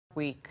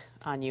Week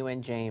on you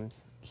and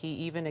James. He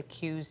even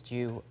accused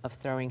you of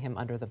throwing him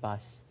under the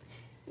bus.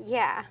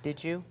 Yeah.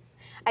 Did you?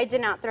 I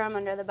did not throw him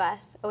under the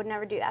bus. I would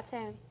never do that to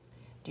him.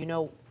 Do you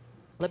know,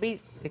 let me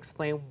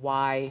explain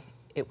why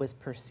it was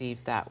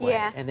perceived that way,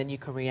 and then you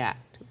can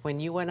react. When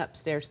you went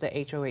upstairs to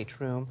the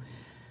HOH room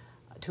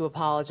to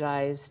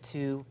apologize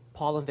to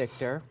Paul and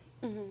Victor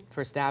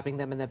for stabbing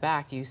them in the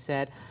back, you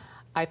said,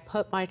 I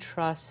put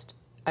trust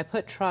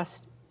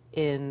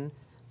in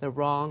the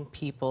wrong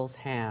people's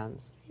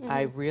hands.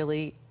 I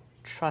really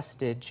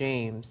trusted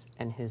James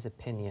and his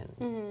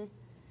opinions.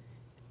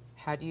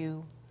 How do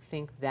you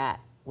think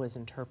that was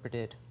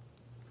interpreted?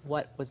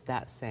 What was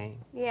that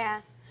saying?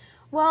 Yeah.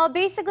 Well,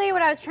 basically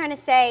what I was trying to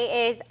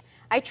say is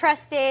I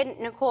trusted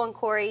Nicole and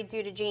Corey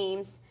due to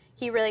James.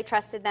 He really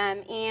trusted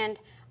them, and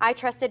I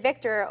trusted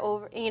Victor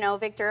over,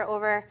 Victor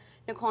over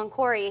Nicole and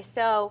Corey.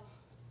 So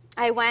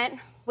I went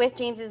with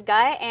James's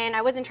gut, and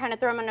I wasn't trying to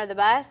throw him under the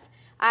bus.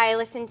 I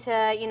listened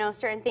to,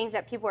 certain things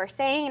that people were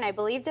saying, and I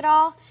believed it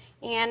all,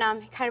 and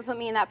it kind of put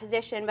me in that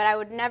position. But I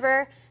would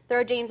never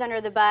throw James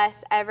under the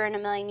bus ever in a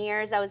million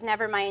years. That was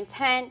never my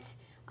intent.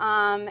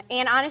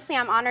 And honestly,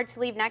 I'm honored to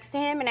leave next to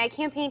him, and I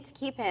campaigned to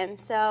keep him.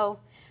 So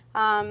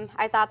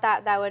I thought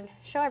that would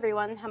show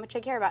everyone how much I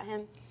care about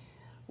him.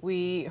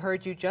 We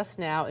heard you just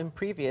now, in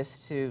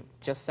previous to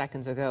just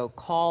seconds ago,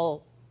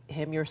 call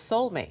him your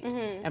soulmate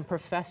and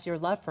profess your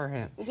love for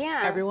him.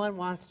 Yeah. Everyone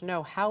wants to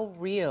know, how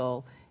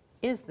real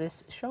is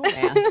this showmance?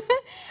 I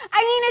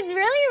mean, it's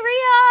really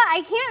real.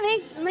 I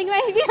can't make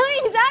my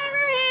feelings up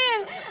for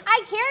him.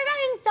 I care about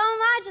him so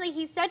much. Like,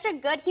 he's such a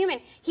good human.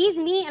 He's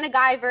me in a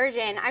guy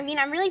version. I mean,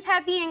 I'm really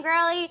peppy and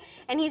girly,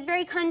 and he's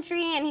very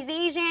country, and he's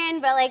Asian,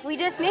 but like, we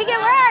just make it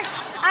work.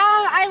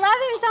 I love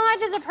him so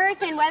much as a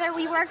person, whether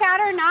we work out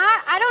or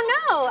not. I don't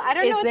know. I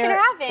don't know what's gonna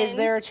happen. Is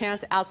there a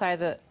chance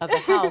outside of the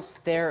house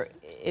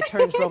it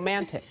turns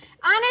romantic?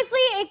 Honestly,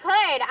 it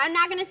could. I'm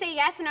not going to say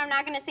yes and I'm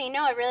not going to say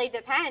no. It really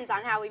depends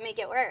on how we make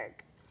it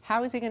work.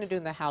 How is he going to do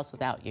in the house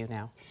without you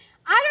now?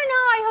 I don't know.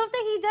 I hope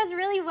that he does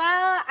really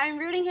well. I'm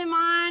rooting him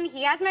on.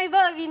 He has my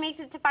vote if he makes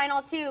it to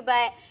final 2,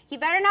 but he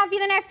better not be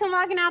the next one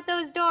walking out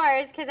those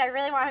doors because I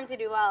really want him to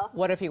do well.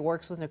 What if he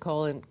works with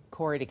Nicole and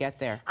Corey to get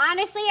there?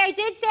 Honestly, I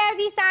did say I'd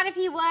be sad if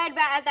he would,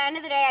 but at the end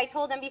of the day, I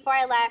told him before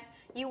I left,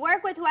 you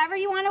work with whoever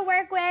you want to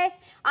work with.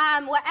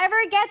 Whatever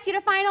gets you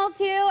to final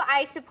 2,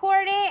 I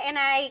support it and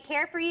I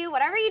care for you.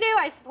 Whatever you do,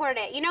 I support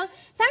it. Sometimes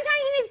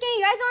in this game,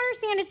 you guys don't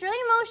understand. It's really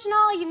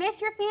emotional. You miss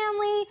your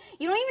family.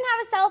 You don't even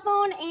have a cell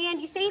phone, and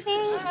you say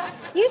things.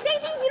 You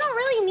don't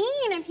really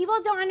mean, and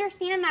people don't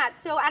understand that.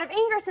 So out of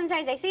anger,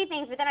 sometimes I say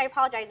things, but then I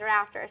apologize right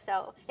after,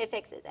 so it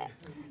fixes it.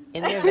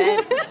 In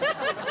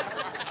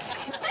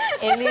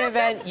the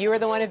event you were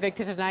the one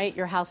evicted tonight,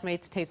 your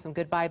housemates taped some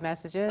goodbye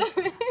messages.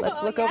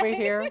 Let's look over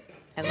here.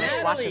 And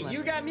let's watch Natalie,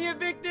 you got me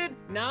evicted,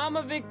 now I'm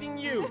evicting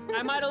you.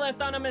 I might have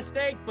left on a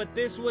mistake, but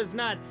this was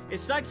not.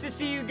 It sucks to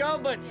see you go,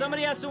 but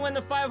somebody has to win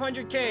the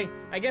 500K.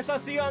 I guess I'll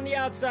see you on the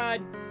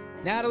outside.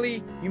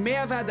 Natalie, you may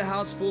have had the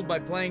house fooled by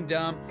playing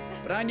dumb,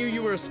 but I knew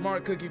you were a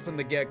smart cookie from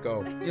the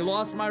get-go. You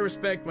lost my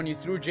respect when you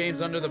threw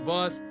James under the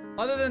bus.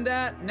 Other than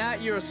that,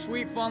 Nat, you're a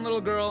sweet, fun little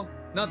girl.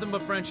 Nothing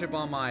but friendship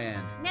on my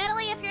end.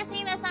 Natalie, if you're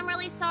seeing this, I'm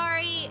really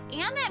sorry.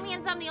 And that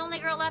means I'm the only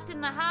girl left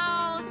in the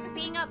house.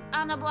 Being up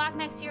on the block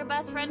next to your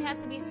best friend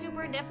has to be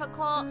super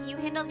difficult. You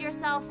handled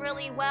yourself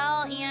really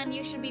well, and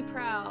you should be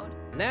proud.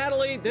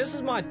 Natalie, this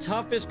is my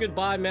toughest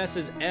goodbye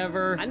message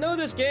ever. I know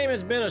this game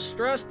has been a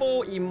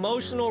stressful,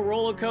 emotional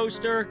roller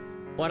coaster,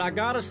 but I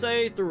gotta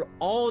say, through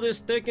all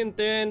this thick and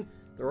thin,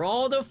 through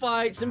all the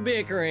fights and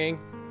bickering,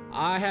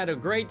 I had a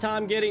great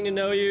time getting to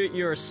know you.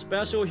 You're a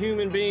special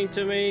human being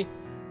to me.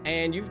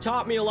 And you've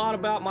taught me a lot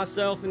about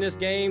myself in this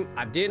game.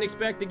 I didn't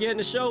expect to get in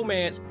a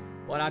showmance,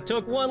 but I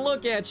took one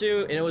look at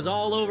you and it was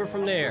all over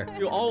from there.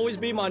 You'll always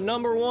be my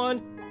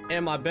 #1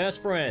 and my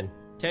best friend.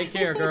 Take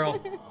care,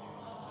 girl.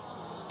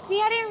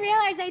 See, I didn't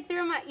realize I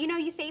threw my,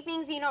 you say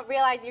things and you don't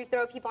realize you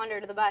throw people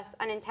under the bus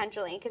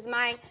unintentionally, because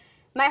my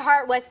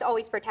heart was to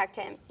always protect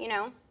him,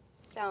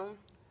 so.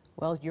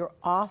 Well, you're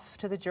off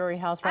to the jury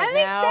house right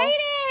now. I'm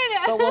excited!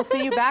 But we'll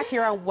see you back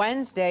here on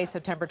Wednesday,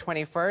 September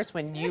 21st,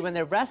 when you and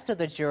the rest of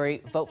the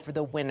jury vote for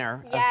the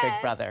winner of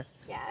Big Brother.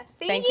 Yes.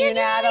 Thank you,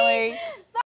 Natalie.